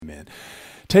Amen.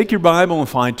 Take your Bible and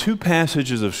find two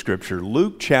passages of Scripture,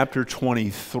 Luke chapter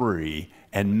 23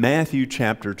 and Matthew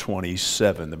chapter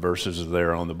 27. The verses are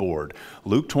there on the board.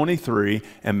 Luke 23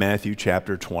 and Matthew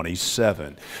chapter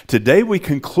 27. Today we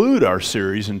conclude our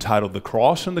series entitled The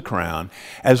Cross and the Crown,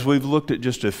 as we've looked at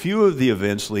just a few of the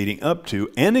events leading up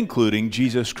to and including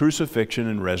Jesus' crucifixion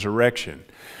and resurrection.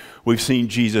 We've seen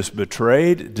Jesus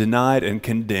betrayed, denied, and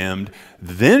condemned,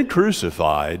 then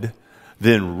crucified,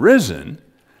 then risen.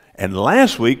 And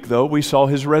last week, though, we saw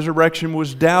his resurrection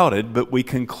was doubted, but we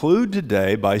conclude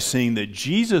today by seeing that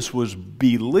Jesus was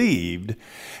believed,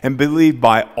 and believed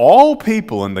by all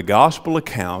people in the gospel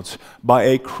accounts, by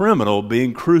a criminal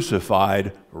being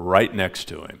crucified right next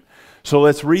to him. So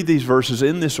let's read these verses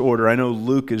in this order. I know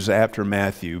Luke is after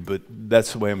Matthew, but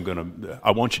that's the way I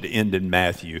want you to end in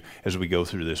Matthew as we go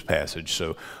through this passage.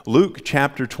 So Luke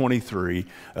chapter 23,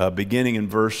 beginning in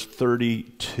verse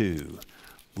 32.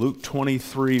 Luke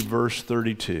 23, verse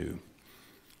 32.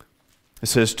 It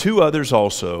says, 2 others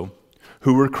also,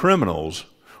 who were criminals,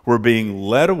 were being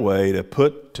led away to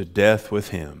put to death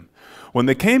with him. When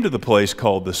they came to the place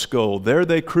called the Skull, there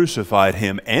they crucified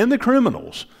him and the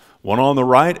criminals, one on the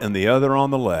right and the other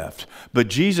on the left. But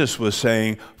Jesus was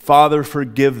saying, Father,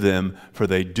 forgive them, for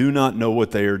they do not know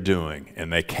what they are doing.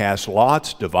 And they cast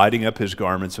lots, dividing up his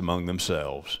garments among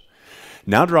themselves.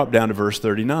 Now drop down to verse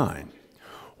 39.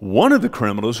 One of the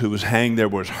criminals who was hanged there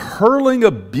was hurling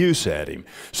abuse at him,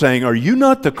 saying, Are you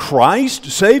not the Christ?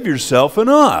 Save yourself and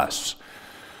us.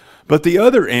 But the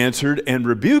other answered and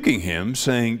rebuking him,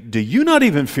 saying, Do you not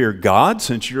even fear God,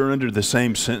 since you're under the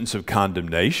same sentence of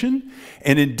condemnation?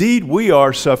 And indeed we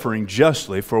are suffering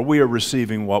justly, for we are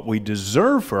receiving what we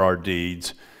deserve for our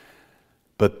deeds.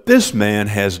 But this man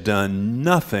has done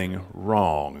nothing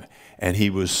wrong. And he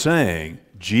was saying,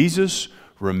 Jesus,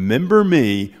 remember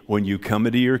me when you come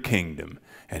into your kingdom.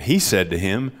 And he said to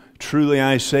him, Truly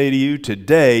I say to you,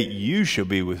 today you shall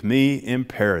be with me in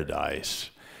paradise.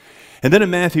 And then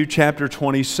in Matthew chapter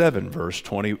 27, verse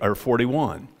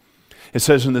 41, it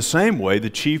says, In the same way, the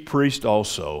chief priest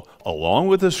also, along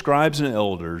with the scribes and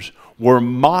elders, were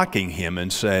mocking him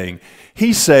and saying,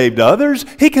 He saved others,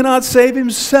 he cannot save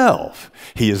himself.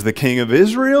 He is the King of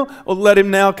Israel. Well, let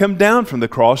him now come down from the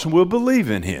cross and we'll believe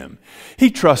in him. He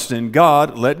trusts in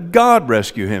God, let God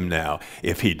rescue him now,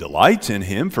 if he delights in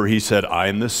him, for he said, I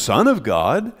am the Son of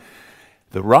God.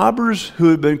 The robbers who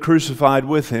had been crucified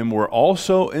with him were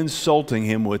also insulting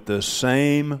him with the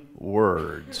same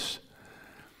words.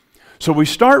 So we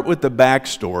start with the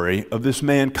backstory of this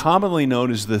man commonly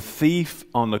known as the thief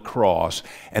on the cross,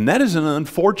 and that is an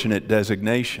unfortunate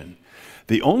designation.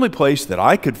 The only place that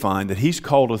I could find that he's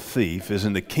called a thief is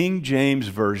in the King James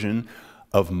Version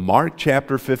of Mark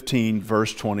chapter 15,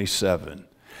 verse 27.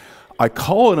 I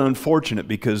call it unfortunate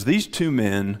because these two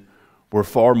men were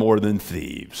far more than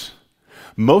thieves.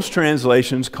 Most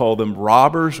translations call them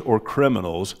robbers or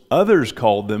criminals. Others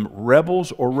called them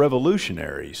rebels or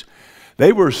revolutionaries.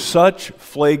 They were such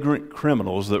flagrant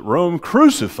criminals that Rome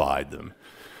crucified them.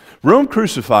 Rome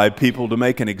crucified people to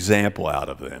make an example out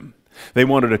of them. They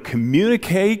wanted to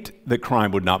communicate that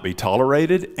crime would not be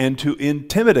tolerated and to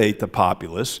intimidate the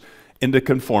populace into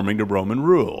conforming to Roman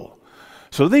rule.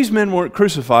 So these men weren't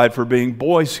crucified for being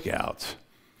Boy Scouts.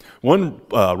 One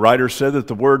writer said that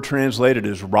the word translated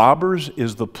as robbers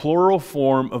is the plural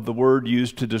form of the word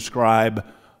used to describe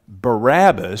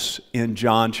Barabbas in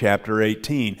John chapter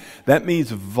 18. That means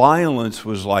violence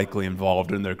was likely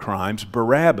involved in their crimes.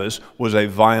 Barabbas was a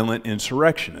violent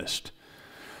insurrectionist.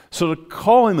 So to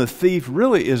call him a thief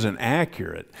really isn't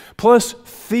accurate. Plus,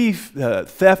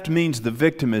 theft means the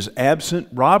victim is absent.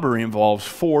 Robbery involves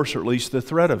force, or at least the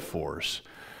threat of force.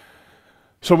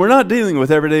 So we're not dealing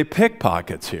with everyday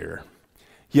pickpockets here.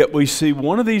 Yet we see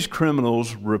one of these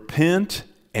criminals repent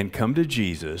and come to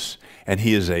Jesus, and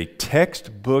he is a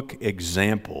textbook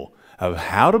example of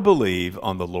how to believe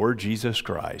on the Lord Jesus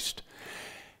Christ.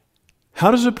 How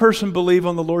does a person believe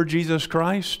on the Lord Jesus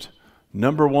Christ?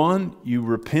 Number one, you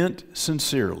repent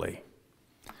sincerely.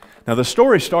 Now the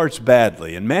story starts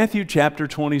badly. In Matthew chapter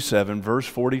 27, verse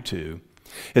 42,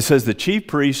 it says the chief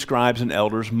priests, scribes, and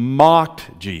elders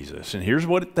mocked Jesus. And here's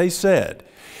what they said.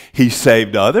 He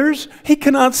saved others. He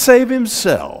cannot save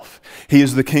himself. He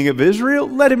is the King of Israel.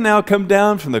 Let him now come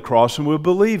down from the cross and we'll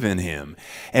believe in him.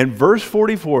 And verse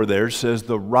 44 there says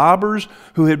the robbers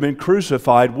who had been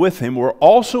crucified with him were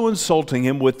also insulting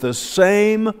him with the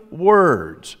same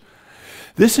words.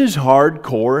 This is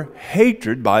hardcore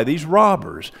hatred by these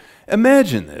robbers.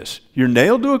 Imagine this. You're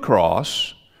nailed to a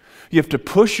cross. You have to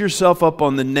push yourself up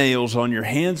on the nails on your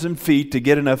hands and feet to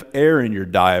get enough air in your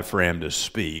diaphragm to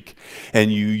speak.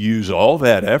 And you use all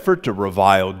that effort to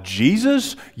revile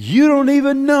Jesus. You don't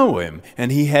even know him,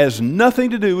 and he has nothing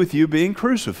to do with you being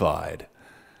crucified.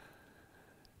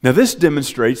 Now, this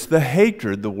demonstrates the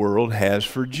hatred the world has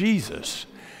for Jesus.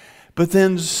 But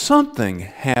then something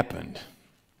happened.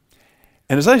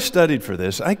 And as I studied for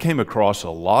this, I came across a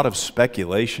lot of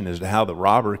speculation as to how the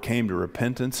robber came to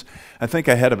repentance. I think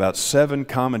I had about 7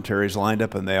 commentaries lined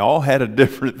up, and they all had a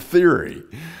different theory.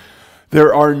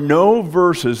 There are no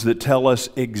verses that tell us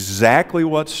exactly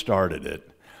what started it,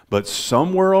 but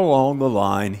somewhere along the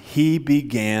line, he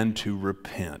began to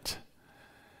repent.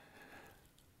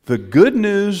 The good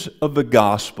news of the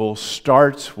gospel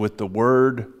starts with the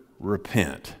word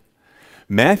repent.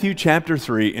 Matthew chapter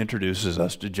 3 introduces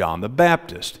us to John the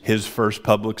Baptist. His first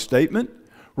public statement,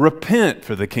 repent,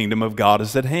 for the kingdom of God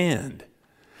is at hand.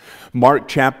 Mark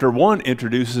chapter 1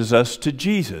 introduces us to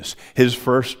Jesus. His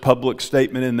first public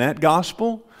statement in that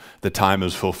gospel, the time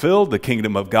is fulfilled, the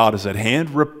kingdom of God is at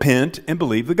hand, repent and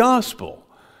believe the gospel.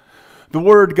 The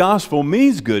word gospel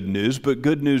means good news, but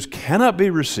good news cannot be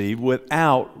received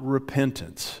without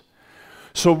repentance.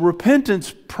 So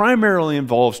repentance primarily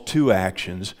involves 2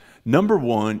 actions. Number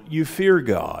 1, you fear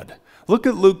God. Look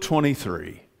at Luke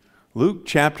 23. Luke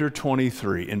chapter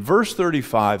 23. In verse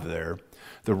 35 there,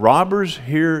 the robbers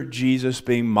hear Jesus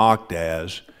being mocked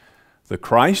as the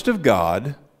Christ of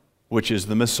God, which is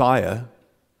the Messiah,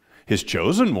 his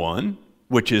chosen one,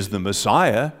 which is the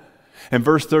Messiah, and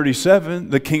verse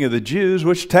 37, the King of the Jews,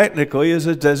 which technically is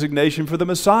a designation for the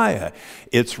Messiah.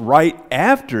 It's right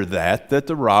after that that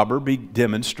the robber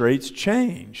demonstrates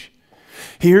change.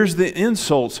 He hears the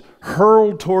insults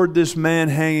hurled toward this man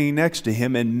hanging next to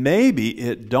him, and maybe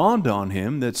it dawned on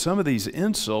him that some of these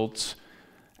insults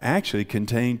actually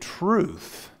contain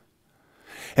truth.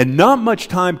 And not much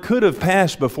time could have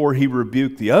passed before he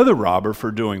rebuked the other robber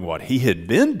for doing what he had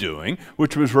been doing,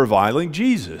 which was reviling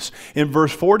Jesus. In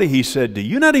verse 40, he said, "Do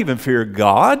you not even fear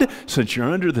God, since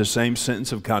you're under the same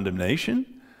sentence of condemnation?"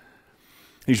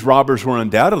 These robbers were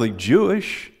undoubtedly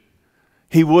Jewish.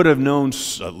 He would have known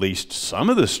at least some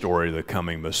of the story of the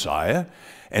coming Messiah,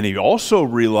 and he also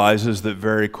realizes that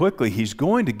very quickly he's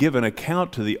going to give an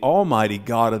account to the Almighty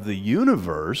God of the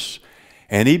universe,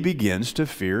 and he begins to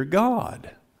fear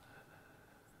God.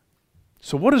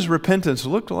 So what does repentance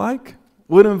look like?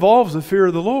 Well, it involves the fear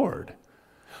of the Lord.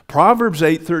 Proverbs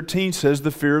 8:13 says the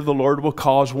fear of the Lord will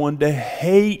cause one to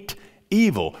hate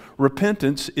evil.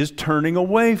 Repentance is turning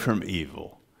away from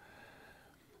evil.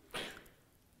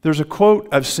 There's a quote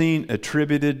I've seen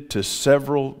attributed to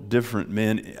several different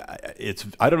men.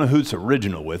 I don't know who it's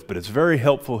original with, but it's very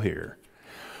helpful here.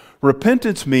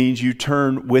 Repentance means you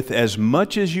turn with as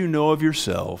much as you know of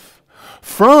yourself,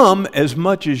 from as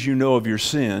much as you know of your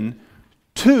sin,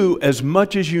 to as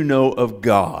much as you know of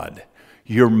God.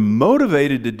 You're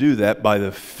motivated to do that by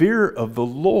the fear of the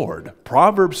Lord.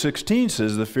 Proverbs 16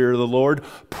 says the fear of the Lord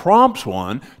prompts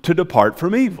one to depart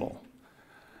from evil.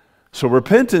 So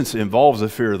repentance involves the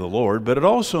fear of the Lord, but it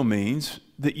also means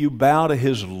that you bow to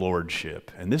his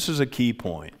lordship. And this is a key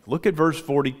point. Look at verse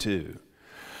 42.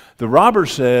 The robber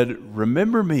said,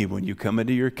 "Remember me when you come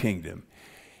into your kingdom."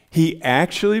 He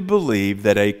actually believed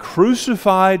that a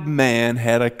crucified man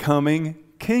had a coming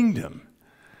kingdom.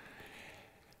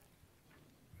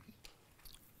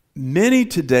 Many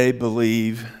today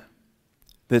believe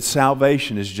that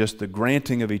salvation is just the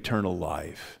granting of eternal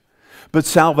life. But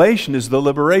salvation is the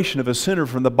liberation of a sinner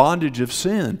from the bondage of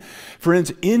sin.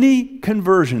 Friends, any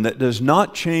conversion that does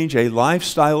not change a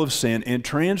lifestyle of sin and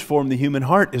transform the human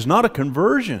heart is not a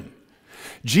conversion.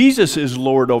 Jesus is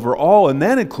Lord over all, and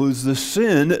that includes the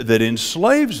sin that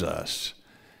enslaves us.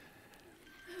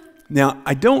 Now,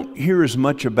 I don't hear as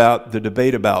much about the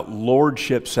debate about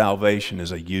lordship salvation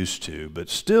as I used to, but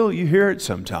still you hear it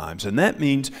sometimes. And that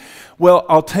means, well,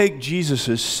 I'll take Jesus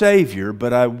as Savior,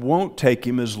 but I won't take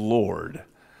him as Lord.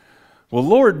 Well,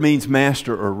 Lord means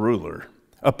master or ruler.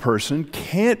 A person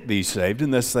can't be saved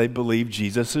unless they believe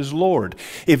Jesus is Lord.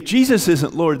 If Jesus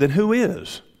isn't Lord, then who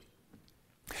is?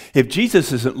 If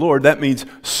Jesus isn't Lord, that means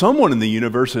someone in the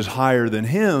universe is higher than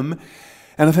him.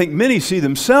 And I think many see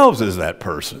themselves as that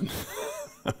person.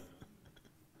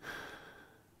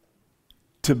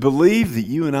 To believe that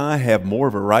you and I have more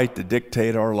of a right to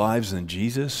dictate our lives than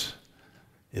Jesus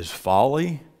is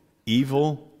folly,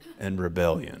 evil, and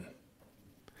rebellion.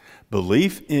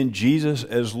 Belief in Jesus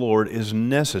as Lord is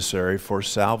necessary for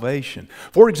salvation.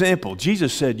 For example,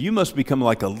 Jesus said, "You must become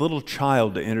like a little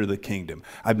child to enter the kingdom."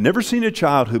 I've never seen a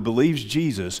child who believes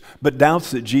Jesus but doubts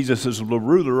that Jesus is the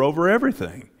ruler over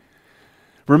everything.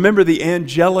 Remember the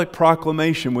angelic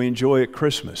proclamation we enjoy at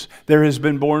Christmas. There has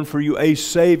been born for you a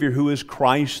Savior who is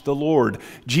Christ the Lord.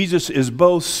 Jesus is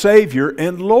both Savior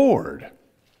and Lord.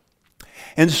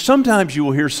 And sometimes you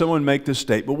will hear someone make this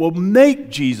statement, well, make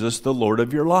Jesus the Lord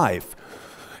of your life.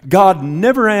 God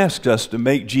never asked us to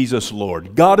make Jesus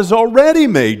Lord. God has already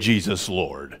made Jesus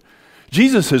Lord.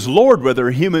 Jesus is Lord whether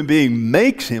a human being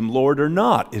makes him Lord or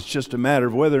not. It's just a matter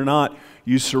of whether or not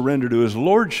you surrender to his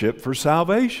lordship for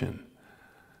salvation.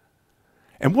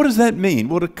 And what does that mean?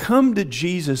 Well, to come to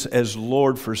Jesus as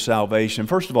Lord for salvation,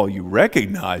 first of all, you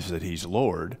recognize that he's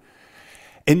Lord,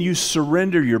 and you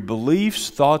surrender your beliefs,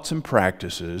 thoughts, and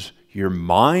practices, your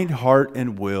mind, heart,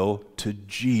 and will to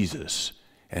Jesus,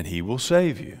 and he will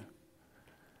save you.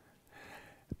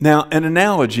 Now, an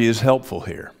analogy is helpful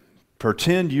here.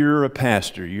 Pretend you're a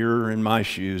pastor. You're in my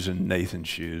shoes and Nathan's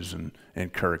shoes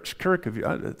and Kirk's. Kirk,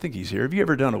 I think he's here. Have you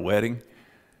ever done a wedding?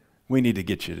 We need to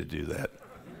get you to do that.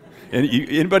 And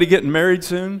anybody getting married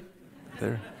soon?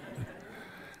 There.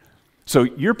 So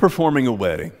you're performing a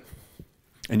wedding,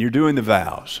 and you're doing the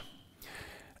vows.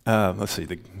 Let's see,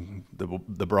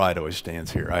 the bride always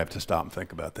stands here. I have to stop and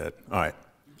think about that. All right.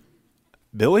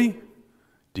 Billy,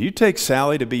 do you take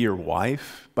Sally to be your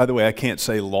wife? By the way, I can't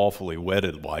say lawfully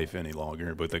wedded wife any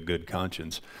longer with a good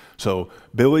conscience. So,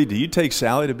 Billy, do you take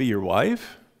Sally to be your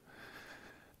wife?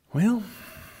 Well,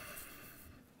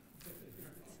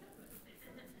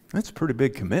 that's a pretty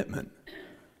big commitment.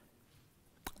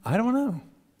 I don't know.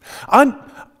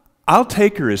 I'll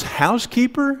take her as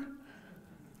housekeeper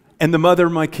and the mother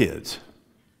of my kids.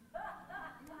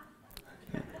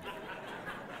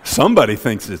 Somebody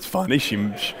thinks it's funny. She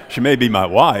may be my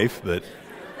wife, but...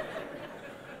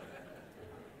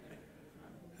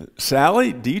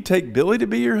 Sally, do you take Billy to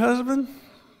be your husband?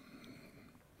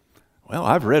 Well,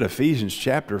 I've read Ephesians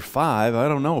chapter 5. I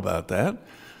don't know about that.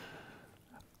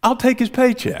 I'll take his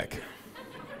paycheck.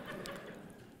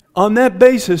 On that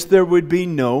basis, there would be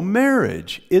no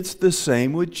marriage. It's the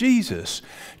same with Jesus.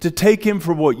 To take him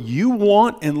for what you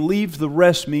want and leave the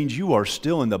rest means you are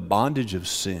still in the bondage of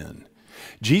sin.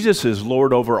 Jesus is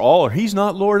Lord over all, or he's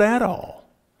not Lord at all.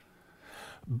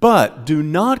 But do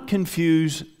not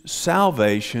confuse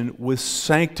salvation with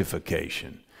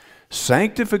sanctification.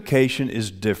 Sanctification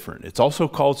is different. It's also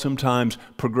called sometimes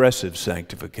progressive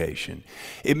sanctification.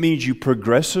 It means you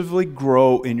progressively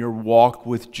grow in your walk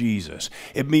with Jesus.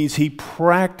 It means he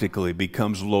practically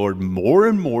becomes Lord more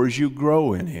and more as you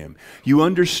grow in him. You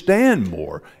understand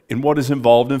more in what is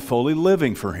involved in fully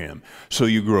living for him. So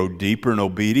you grow deeper in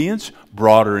obedience,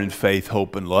 broader in faith,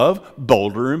 hope, and love,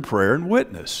 bolder in prayer and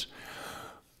witness.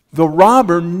 The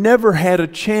robber never had a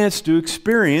chance to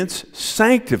experience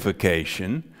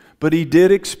sanctification, but he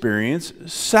did experience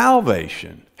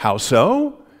salvation. How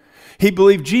so? He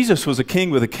believed Jesus was a king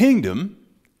with a kingdom.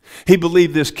 He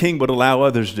believed this king would allow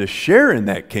others to share in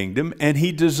that kingdom, and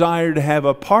he desired to have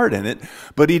a part in it,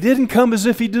 but he didn't come as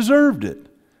if he deserved it.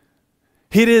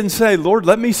 He didn't say, Lord,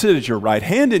 let me sit at your right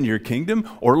hand in your kingdom,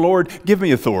 or Lord, give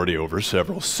me authority over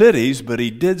several cities, but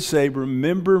he did say,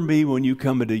 remember me when you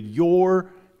come into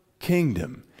your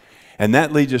kingdom. And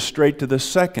that leads us straight to the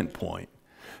second point.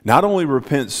 Not only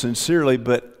repent sincerely,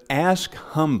 but ask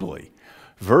humbly.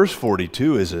 Verse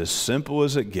 42 is as simple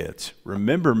as it gets.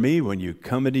 Remember me when you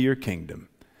come into your kingdom.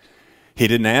 He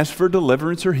didn't ask for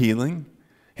deliverance or healing.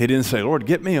 He didn't say, Lord,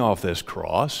 get me off this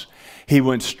cross. He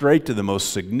went straight to the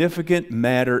most significant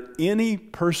matter any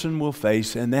person will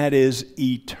face, and that is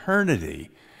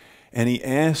eternity. And he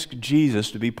asked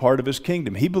Jesus to be part of his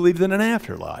kingdom. He believed in an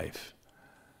afterlife.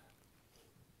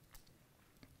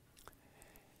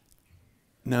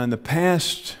 Now, in the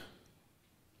past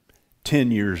 10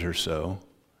 years or so,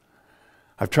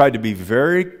 I've tried to be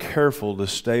very careful to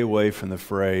stay away from the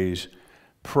phrase,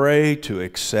 pray to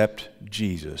accept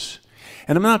Jesus.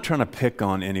 And I'm not trying to pick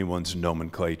on anyone's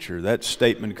nomenclature. That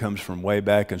statement comes from way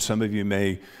back, and some of you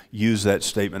may use that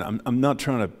statement. I'm not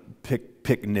trying to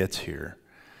pick nits here.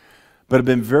 But I've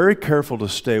been very careful to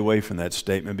stay away from that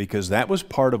statement because that was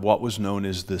part of what was known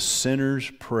as the sinner's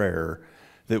prayer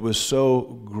that was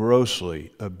so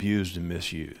grossly abused and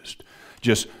misused.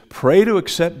 Just pray to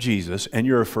accept Jesus and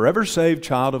you're a forever saved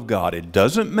child of God. It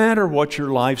doesn't matter what your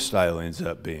lifestyle ends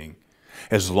up being.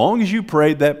 As long as you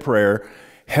prayed that prayer,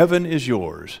 heaven is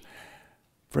yours.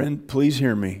 Friend, please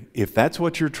hear me. If that's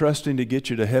what you're trusting to get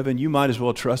you to heaven, you might as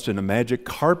well trust in a magic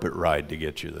carpet ride to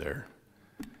get you there.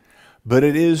 But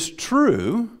it is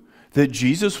true that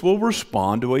Jesus will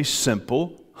respond to a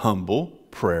simple, humble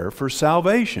prayer for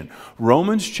salvation.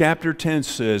 Romans chapter 10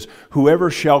 says,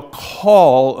 whoever shall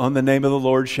call on the name of the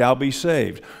Lord shall be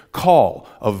saved. Call,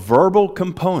 a verbal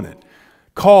component.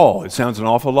 Call, it sounds an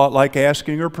awful lot like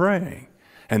asking or praying.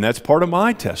 And that's part of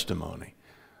my testimony.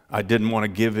 I didn't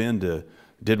want to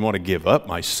didn't want to give up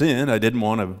my sin. I didn't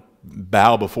want to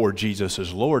bow before Jesus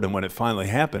as Lord. And when it finally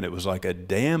happened, it was like a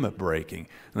dam breaking.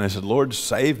 And I said, Lord,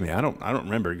 save me. I don't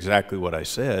remember exactly what I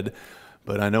said,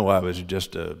 but I know I was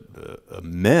just a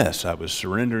mess. I was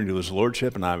surrendering to his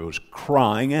lordship, and I was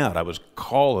crying out. I was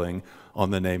calling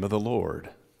on the name of the Lord.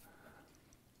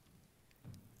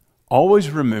 Always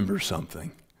remember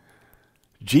something.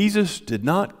 Jesus did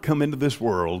not come into this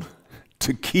world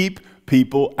to keep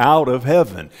people out of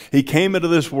heaven. He came into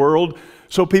this world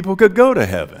so people could go to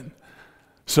heaven.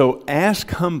 So ask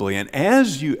humbly, and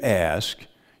as you ask,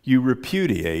 you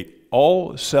repudiate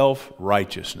all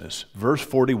self-righteousness. Verse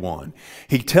 41,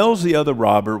 he tells the other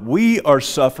robber, we are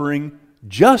suffering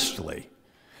justly.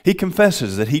 He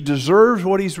confesses that he deserves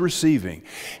what he's receiving.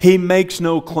 He makes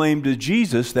no claim to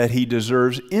Jesus that he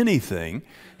deserves anything.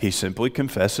 He simply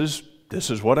confesses, this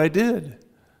is what I did.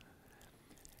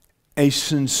 A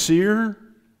sincere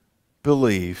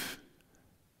belief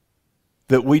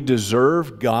that we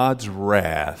deserve God's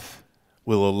wrath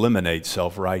will eliminate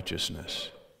self-righteousness.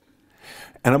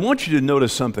 And I want you to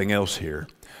notice something else here.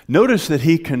 Notice that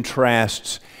he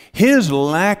contrasts his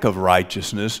lack of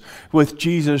righteousness with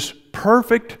Jesus'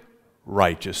 perfect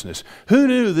righteousness. Who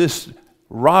knew this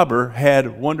robber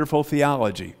had wonderful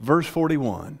theology? Verse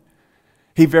 41.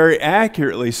 He very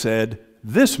accurately said,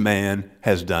 this man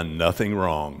has done nothing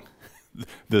wrong.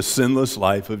 The sinless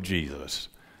life of Jesus.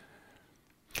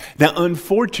 Now,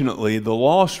 unfortunately, the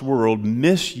lost world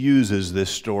misuses this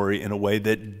story in a way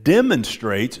that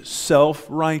demonstrates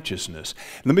self-righteousness.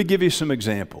 Let me give you some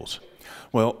examples.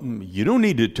 Well, you don't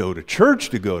need to go to church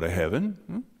to go to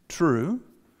heaven. True,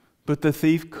 but the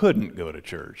thief couldn't go to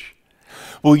church.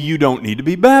 Well, you don't need to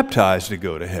be baptized to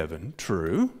go to heaven.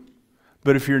 True,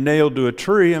 but if you're nailed to a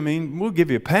tree, we'll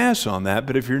give you a pass on that.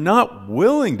 But if you're not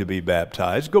willing to be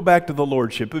baptized, go back to the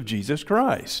lordship of Jesus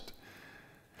Christ.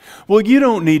 Well, you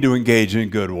don't need to engage in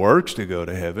good works to go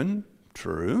to heaven.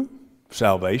 True.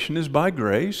 Salvation is by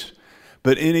grace.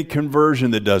 But any conversion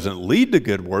that doesn't lead to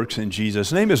good works in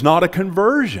Jesus' name is not a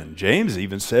conversion. James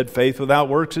even said faith without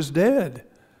works is dead.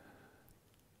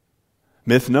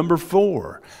 Myth number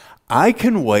 4. I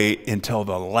can wait until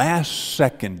the last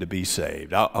second to be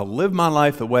saved. I'll live my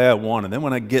life the way I want, and then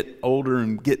when I get older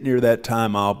and get near that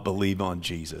time, I'll believe on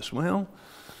Jesus. Well,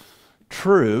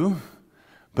 true.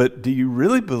 But do you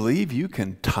really believe you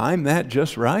can time that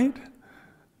just right?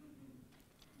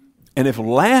 And if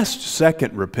last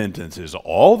second repentance is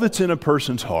all that's in a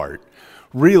person's heart,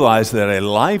 realize that a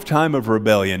lifetime of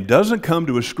rebellion doesn't come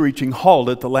to a screeching halt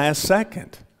at the last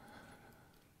second.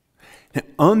 Now,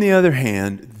 on the other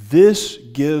hand, this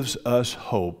gives us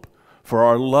hope for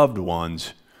our loved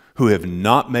ones who have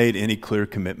not made any clear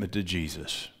commitment to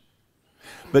Jesus.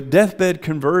 But deathbed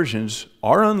conversions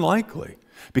are unlikely,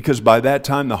 because by that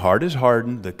time the heart is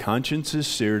hardened, the conscience is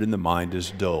seared, and the mind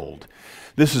is dulled.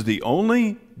 This is the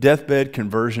only deathbed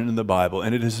conversion in the Bible,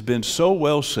 and it has been so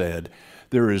well said,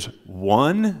 there is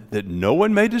one that no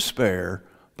one may despair,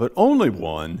 but only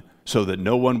one so that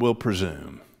no one will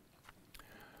presume.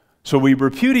 So we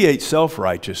repudiate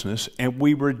self-righteousness and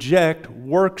we reject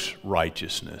works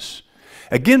righteousness.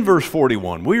 Again, verse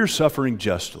 41, we are suffering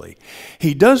justly.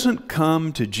 He doesn't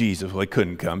come to Jesus. Well, he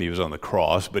couldn't come. He was on the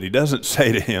cross. But he doesn't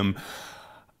say to him,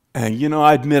 and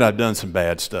I admit I've done some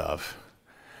bad stuff.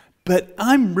 But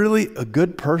I'm really a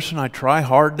good person. I try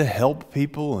hard to help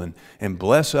people and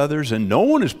bless others. And no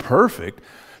one is perfect.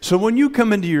 So when you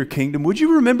come into your kingdom, would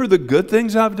you remember the good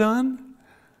things I've done?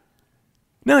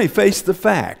 Now he faced the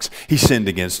facts. He sinned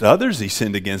against others, he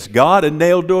sinned against God, and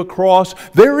nailed to a cross.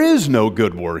 There is no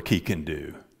good work he can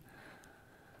do.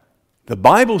 The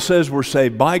Bible says we're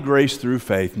saved by grace through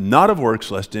faith, not of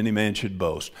works, lest any man should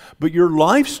boast. But your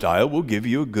lifestyle will give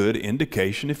you a good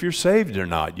indication if you're saved or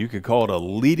not. You could call it a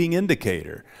leading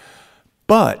indicator.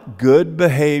 But good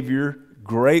behavior,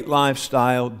 great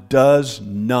lifestyle does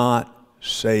not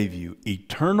save you.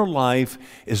 Eternal life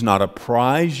is not a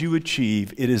prize you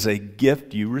achieve, it is a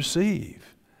gift you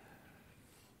receive.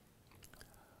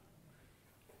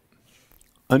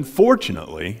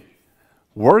 Unfortunately,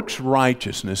 works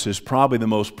righteousness is probably the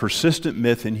most persistent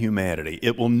myth in humanity.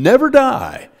 It will never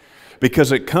die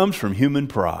because it comes from human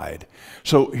pride.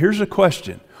 So here's a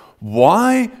question.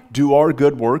 Why do our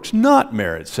good works not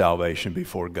merit salvation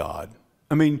before God?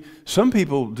 Some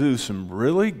people do some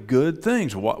really good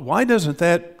things. Why doesn't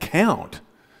that count?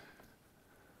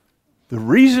 The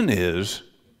reason is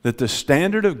that the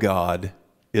standard of God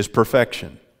is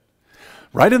perfection.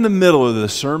 Right in the middle of the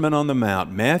Sermon on the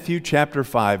Mount, Matthew chapter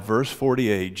 5, verse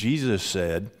 48, Jesus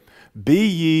said, "Be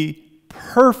ye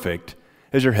perfect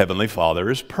as your heavenly Father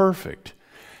is perfect."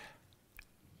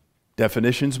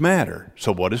 Definitions matter.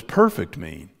 So what does perfect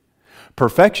mean?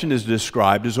 Perfection is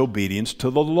described as obedience to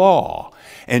the law.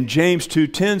 And James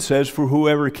 2:10 says, for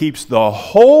whoever keeps the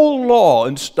whole law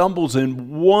and stumbles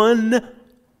in one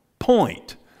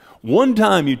point. One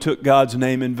time you took God's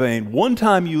name in vain. One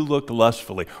time you looked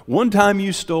lustfully. One time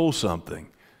you stole something.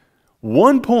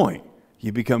 One point,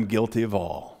 you become guilty of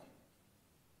all.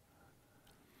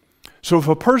 So if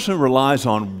a person relies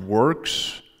on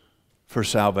works for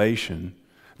salvation,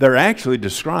 they're actually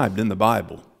described in the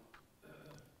Bible.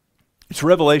 It's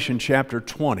Revelation chapter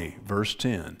 20, verse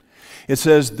 10. It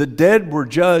says, the dead were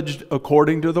judged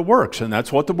according to the works. And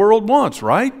that's what the world wants,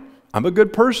 right? I'm a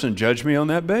good person. Judge me on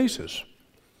that basis.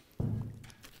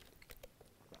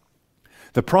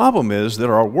 The problem is that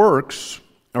our works,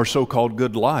 our so-called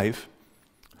good life,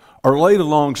 are laid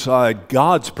alongside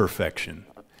God's perfection.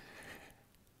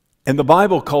 And the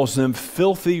Bible calls them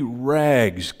filthy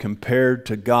rags compared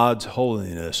to God's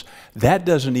holiness. That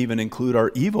doesn't even include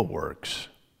our evil works.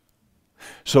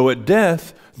 So at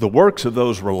death, the works of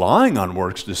those relying on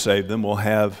works to save them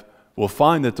will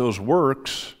find that those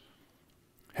works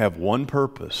have one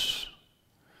purpose.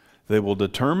 They will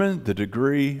determine the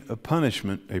degree of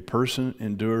punishment a person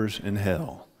endures in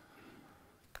hell.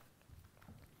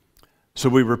 So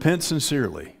we repent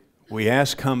sincerely, we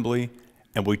ask humbly,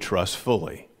 and we trust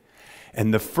fully.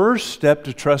 And the first step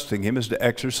to trusting Him is to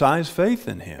exercise faith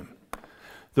in Him.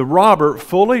 The robber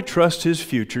fully trusts his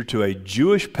future to a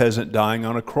Jewish peasant dying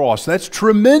on a cross. That's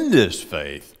tremendous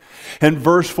faith. And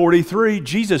verse 43,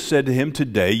 Jesus said to him,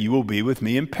 today you will be with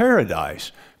me in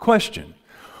paradise. Question,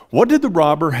 what did the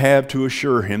robber have to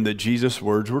assure him that Jesus'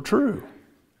 words were true?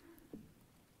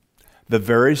 The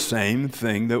very same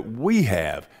thing that we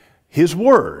have, His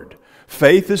word.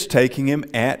 Faith is taking Him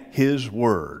at His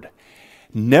word.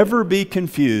 Never be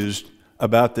confused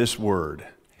about this word.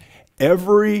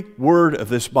 Every word of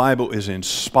this Bible is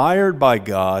inspired by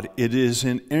God, it is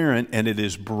inerrant, and it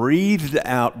is breathed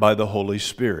out by the Holy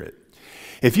Spirit.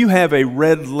 If you have a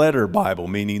red letter Bible,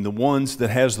 meaning the ones that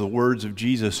has the words of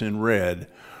Jesus in red,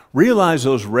 realize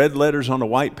those red letters on a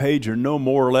white page are no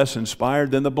more or less inspired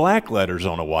than the black letters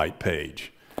on a white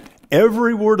page.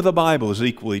 Every word of the Bible is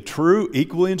equally true,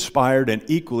 equally inspired, and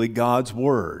equally God's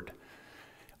word.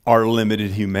 Our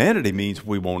limited humanity means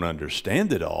we won't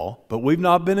understand it all, but we've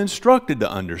not been instructed to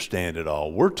understand it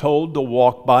all. We're told to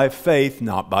walk by faith,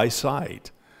 not by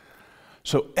sight.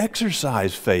 So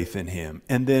exercise faith in Him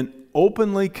and then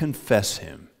openly confess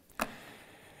Him.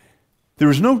 There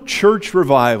was no church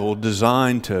revival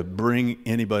designed to bring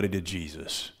anybody to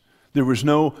Jesus. There was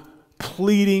no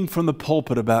pleading from the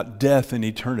pulpit about death and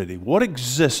eternity. What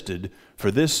existed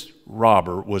for this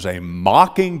robber was a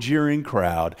mocking, jeering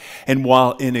crowd, and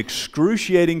while in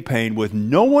excruciating pain with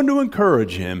no one to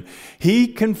encourage him, he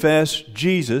confessed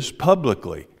Jesus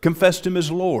publicly, confessed Him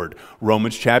as Lord.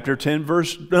 Romans chapter 10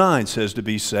 verse 9 says to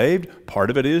be saved, part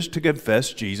of it is to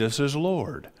confess Jesus as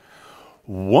Lord.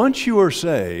 Once you are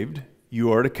saved,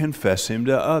 you are to confess Him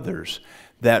to others.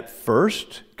 That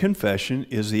first confession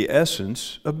is the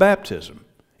essence of baptism.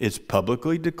 It's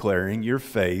publicly declaring your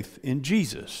faith in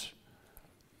Jesus.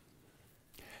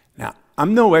 Now,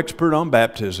 I'm no expert on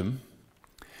baptism,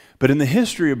 but in the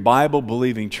history of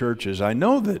Bible-believing churches, I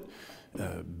know that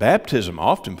baptism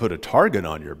often put a target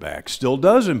on your back, still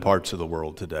does in parts of the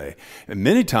world today. And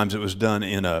many times it was done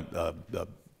in a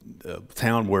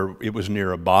town where it was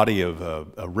near a body of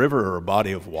a river or a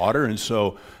body of water, and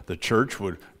so the church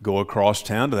would go across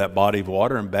town to that body of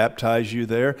water and baptize you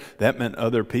there. That meant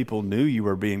other people knew you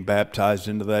were being baptized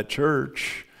into that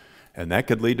church, and that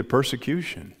could lead to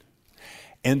persecution.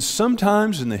 And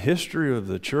sometimes in the history of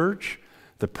the church,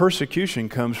 the persecution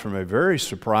comes from a very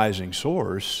surprising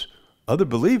source, other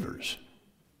believers.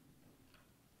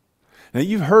 Now,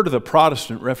 you've heard of the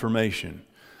Protestant Reformation.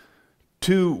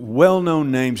 Two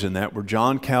well-known names in that were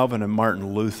John Calvin and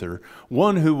Martin Luther.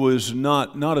 One who was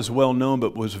not as well-known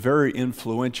but was very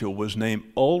influential was named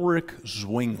Ulrich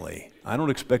Zwingli. I don't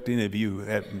expect any of you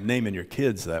naming your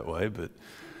kids that way, but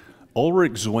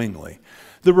Ulrich Zwingli.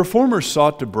 The Reformers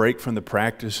sought to break from the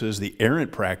practices, the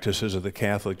errant practices of the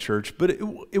Catholic Church, but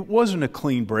it wasn't a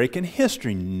clean break, and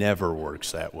history never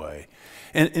works that way.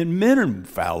 And men are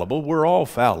fallible. We're all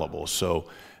fallible. So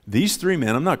these three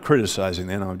men, I'm not criticizing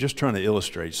them, I'm just trying to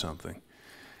illustrate something.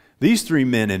 These three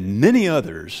men and many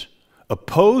others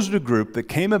opposed a group that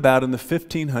came about in the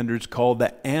 1500s called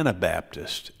the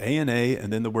Anabaptists, A-N-A,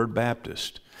 and then the word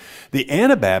Baptist. The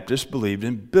Anabaptists believed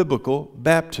in biblical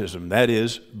baptism, that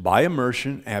is, by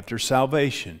immersion after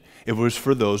salvation. It was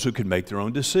for those who could make their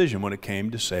own decision when it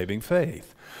came to saving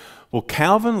faith. Well,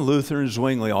 Calvin, Luther, and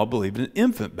Zwingli all believed in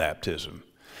infant baptism.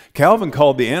 Calvin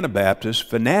called the Anabaptists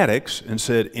fanatics and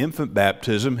said infant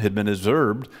baptism had been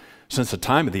observed since the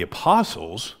time of the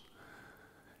apostles.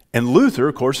 And Luther,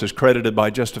 of course, is credited by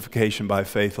justification by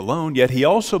faith alone, yet he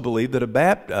also believed that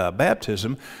a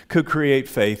baptism could create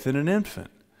faith in an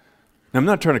infant. Now, I'm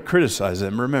not trying to criticize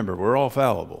them. Remember, we're all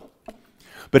fallible.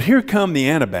 But here come the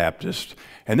Anabaptists,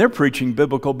 and they're preaching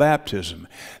biblical baptism.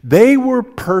 They were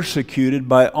persecuted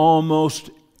by almost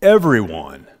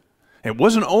everyone. It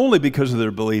wasn't only because of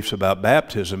their beliefs about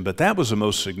baptism, but that was the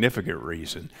most significant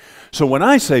reason. So when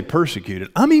I say persecuted,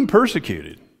 I mean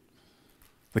persecuted.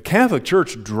 The Catholic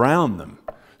Church drowned them.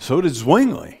 So did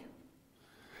Zwingli.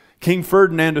 King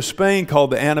Ferdinand of Spain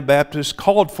called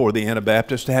for the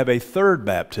Anabaptists to have a third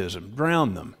baptism,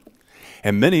 drowned them.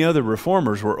 And many other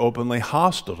reformers were openly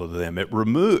hostile to them. It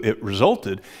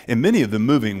resulted in many of them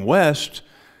moving west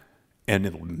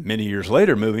and many years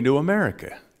later moving to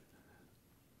America.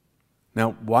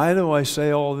 Now, why do I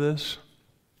say all this?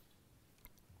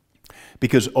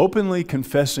 Because openly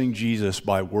confessing Jesus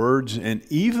by words and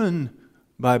even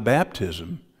by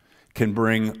baptism can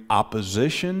bring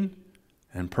opposition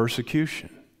and persecution.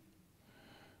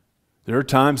 There are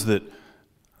times that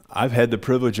I've had the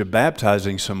privilege of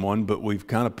baptizing someone, but we've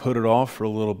kind of put it off for a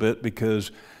little bit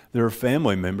because there are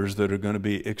family members that are going to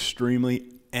be extremely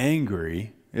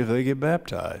angry if they get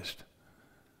baptized.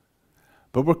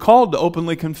 But we're called to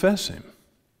openly confess Him.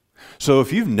 So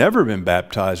if you've never been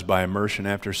baptized by immersion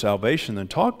after salvation, then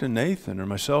talk to Nathan or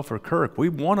myself or Kirk. We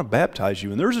want to baptize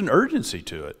you, and there's an urgency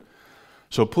to it.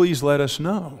 So please let us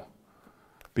know,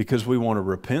 because we want to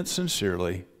repent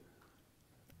sincerely,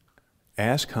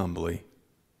 ask humbly,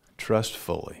 trust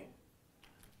fully.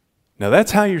 Now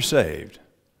that's how you're saved.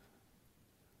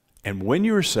 And when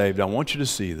you're saved, I want you to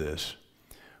see this.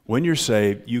 When you're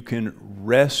saved, you can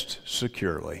rest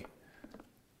securely.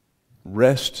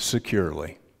 Rest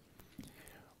securely.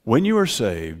 When you are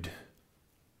saved,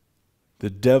 the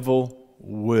devil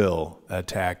will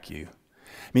attack you.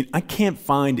 I mean, I can't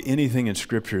find anything in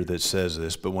Scripture that says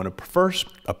this, but when a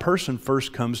person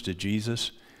first comes to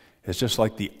Jesus, it's just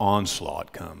like the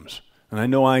onslaught comes. And I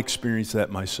know I experienced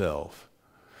that myself.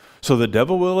 So the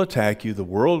devil will attack you, the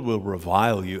world will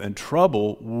revile you, and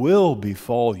trouble will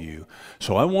befall you.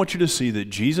 So I want you to see that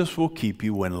Jesus will keep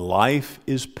you when life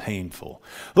is painful.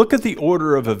 Look at the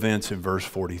order of events in verse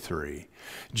 43.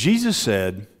 Jesus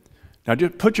said, now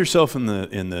just put yourself in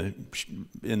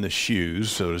the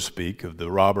shoes, so to speak, of the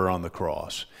robber on the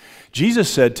cross. Jesus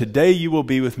said, "Today you will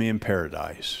be with me in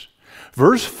paradise."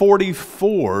 Verse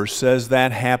 44 says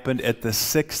that happened at the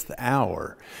 6th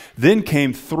hour. Then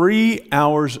came 3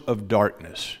 hours of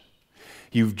darkness.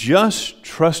 You've just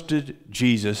trusted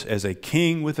Jesus as a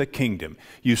king with a kingdom.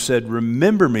 You said,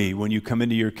 "Remember me when you come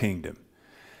into your kingdom."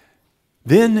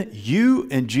 Then you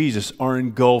and Jesus are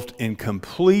engulfed in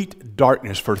complete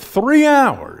darkness for 3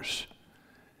 hours.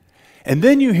 And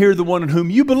then you hear the one in whom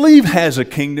you believe has a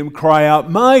kingdom cry out,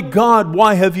 "My God,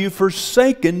 why have you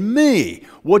forsaken me?"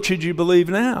 What should you believe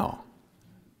now?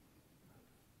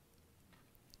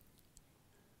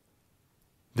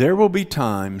 There will be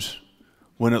times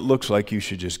when it looks like you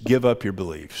should just give up your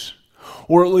beliefs,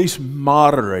 or at least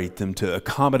moderate them to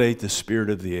accommodate the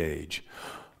spirit of the age.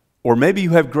 Or maybe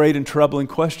you have great and troubling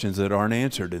questions that aren't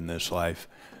answered in this life.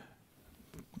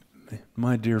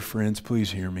 My dear friends,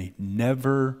 please hear me.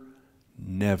 Never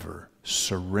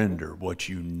surrender what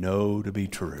you know to be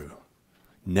true.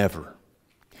 Never.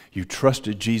 You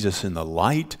trusted Jesus in the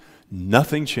light,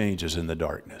 nothing changes in the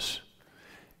darkness.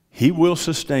 He will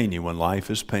sustain you when life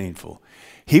is painful.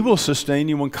 He will sustain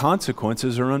you when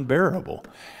consequences are unbearable.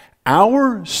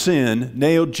 Our sin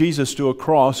nailed Jesus to a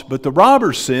cross, but the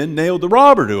robber's sin nailed the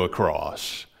robber to a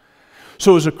cross.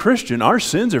 So as a Christian, our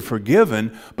sins are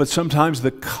forgiven, but sometimes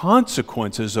the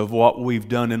consequences of what we've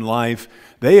done in life,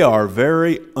 they are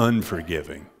very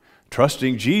unforgiving.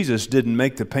 Trusting Jesus didn't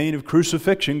make the pain of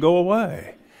crucifixion go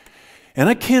away. And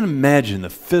I can't imagine the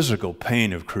physical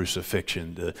pain of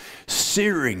crucifixion, the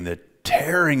searing, the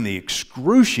tearing, the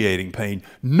excruciating pain,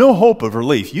 no hope of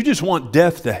relief. You just want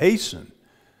death to hasten.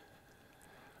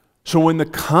 So when the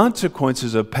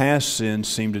consequences of past sins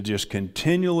seem to just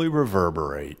continually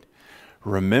reverberate,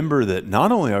 remember that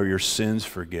not only are your sins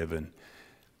forgiven,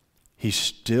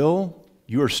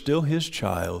 you are still His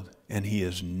child, and He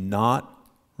is not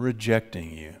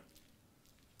rejecting you.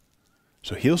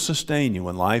 So He'll sustain you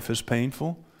when life is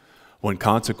painful, when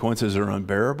consequences are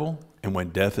unbearable, and when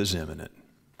death is imminent.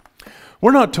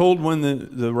 We're not told when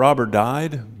the robber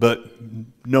died, but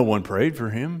no one prayed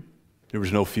for him. There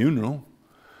was no funeral.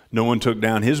 No one took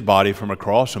down his body from a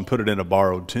cross and put it in a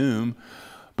borrowed tomb.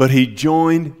 But he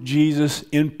joined Jesus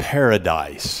in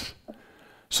paradise.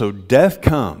 So death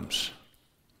comes.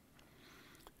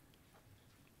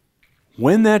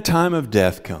 When that time of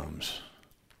death comes,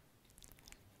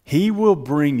 He will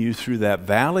bring you through that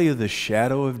valley of the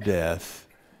shadow of death,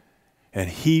 and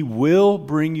He will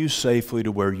bring you safely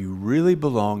to where you really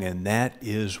belong, and that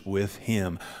is with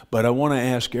Him. But I want to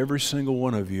ask every single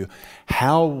one of you,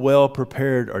 how well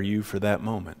prepared are you for that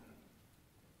moment?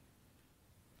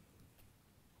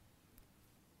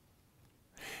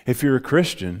 If you're a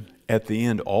Christian, at the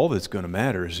end, all that's going to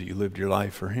matter is that you lived your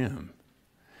life for Him.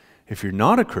 If you're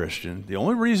not a Christian, the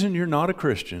only reason you're not a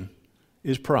Christian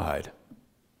is pride.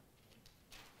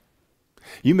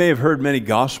 You may have heard many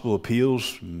gospel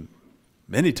appeals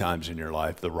many times in your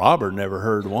life. The robber never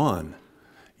heard one.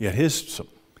 Yet his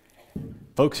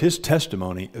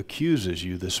testimony accuses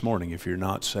you this morning if you're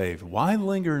not saved. Why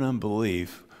linger in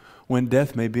unbelief when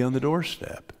death may be on the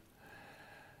doorstep?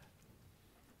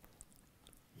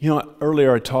 You know,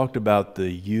 earlier I talked about the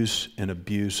use and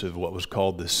abuse of what was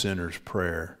called the sinner's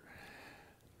prayer.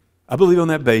 I believe on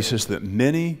that basis that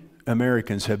many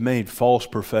Americans have made false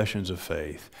professions of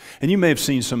faith. And you may have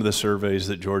seen some of the surveys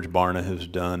that George Barna has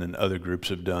done and other groups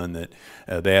have done that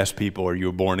they ask people, are you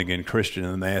a born-again Christian?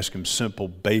 And they ask them simple,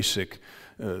 basic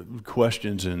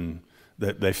questions, and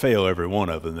they fail every one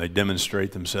of them. They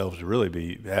demonstrate themselves to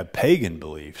really have pagan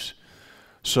beliefs.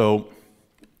 So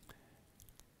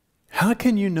how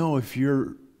can you know if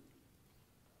your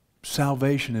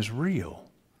salvation is real?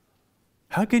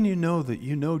 How can you know that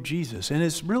you know Jesus? And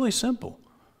it's really simple.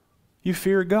 You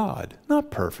fear God. Not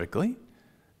perfectly,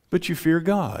 but you fear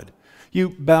God. You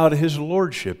bow to His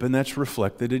lordship, and that's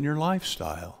reflected in your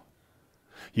lifestyle.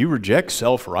 You reject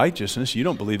self-righteousness. You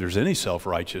don't believe there's any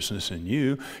self-righteousness in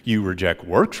you. You reject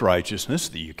works righteousness,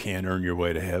 that you can't earn your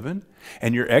way to heaven.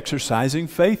 And you're exercising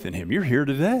faith in Him. You're here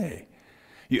today.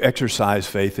 You exercise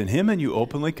faith in Him, and you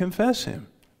openly confess Him.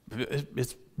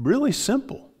 It's really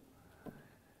simple.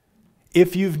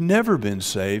 If you've never been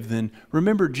saved, then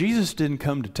remember, Jesus didn't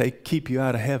come to keep you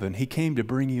out of heaven. He came to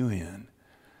bring you in.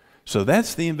 So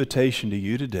that's the invitation to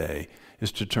you today,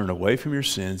 is to turn away from your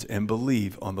sins and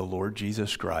believe on the Lord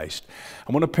Jesus Christ.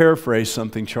 I want to paraphrase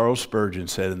something Charles Spurgeon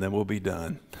said, and then we'll be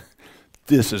done.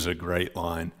 This is a great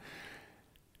line.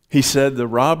 He said, the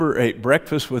robber ate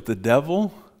breakfast with the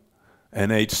devil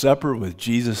and ate supper with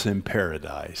Jesus in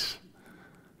paradise.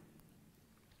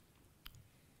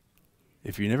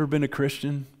 If you've never been a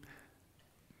Christian,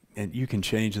 and you can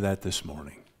change that this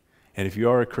morning. And if you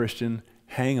are a Christian,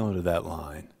 hang on to that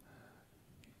line.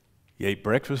 You ate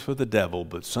breakfast with the devil,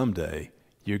 but someday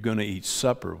you're going to eat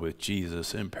supper with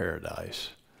Jesus in paradise.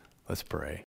 Let's pray.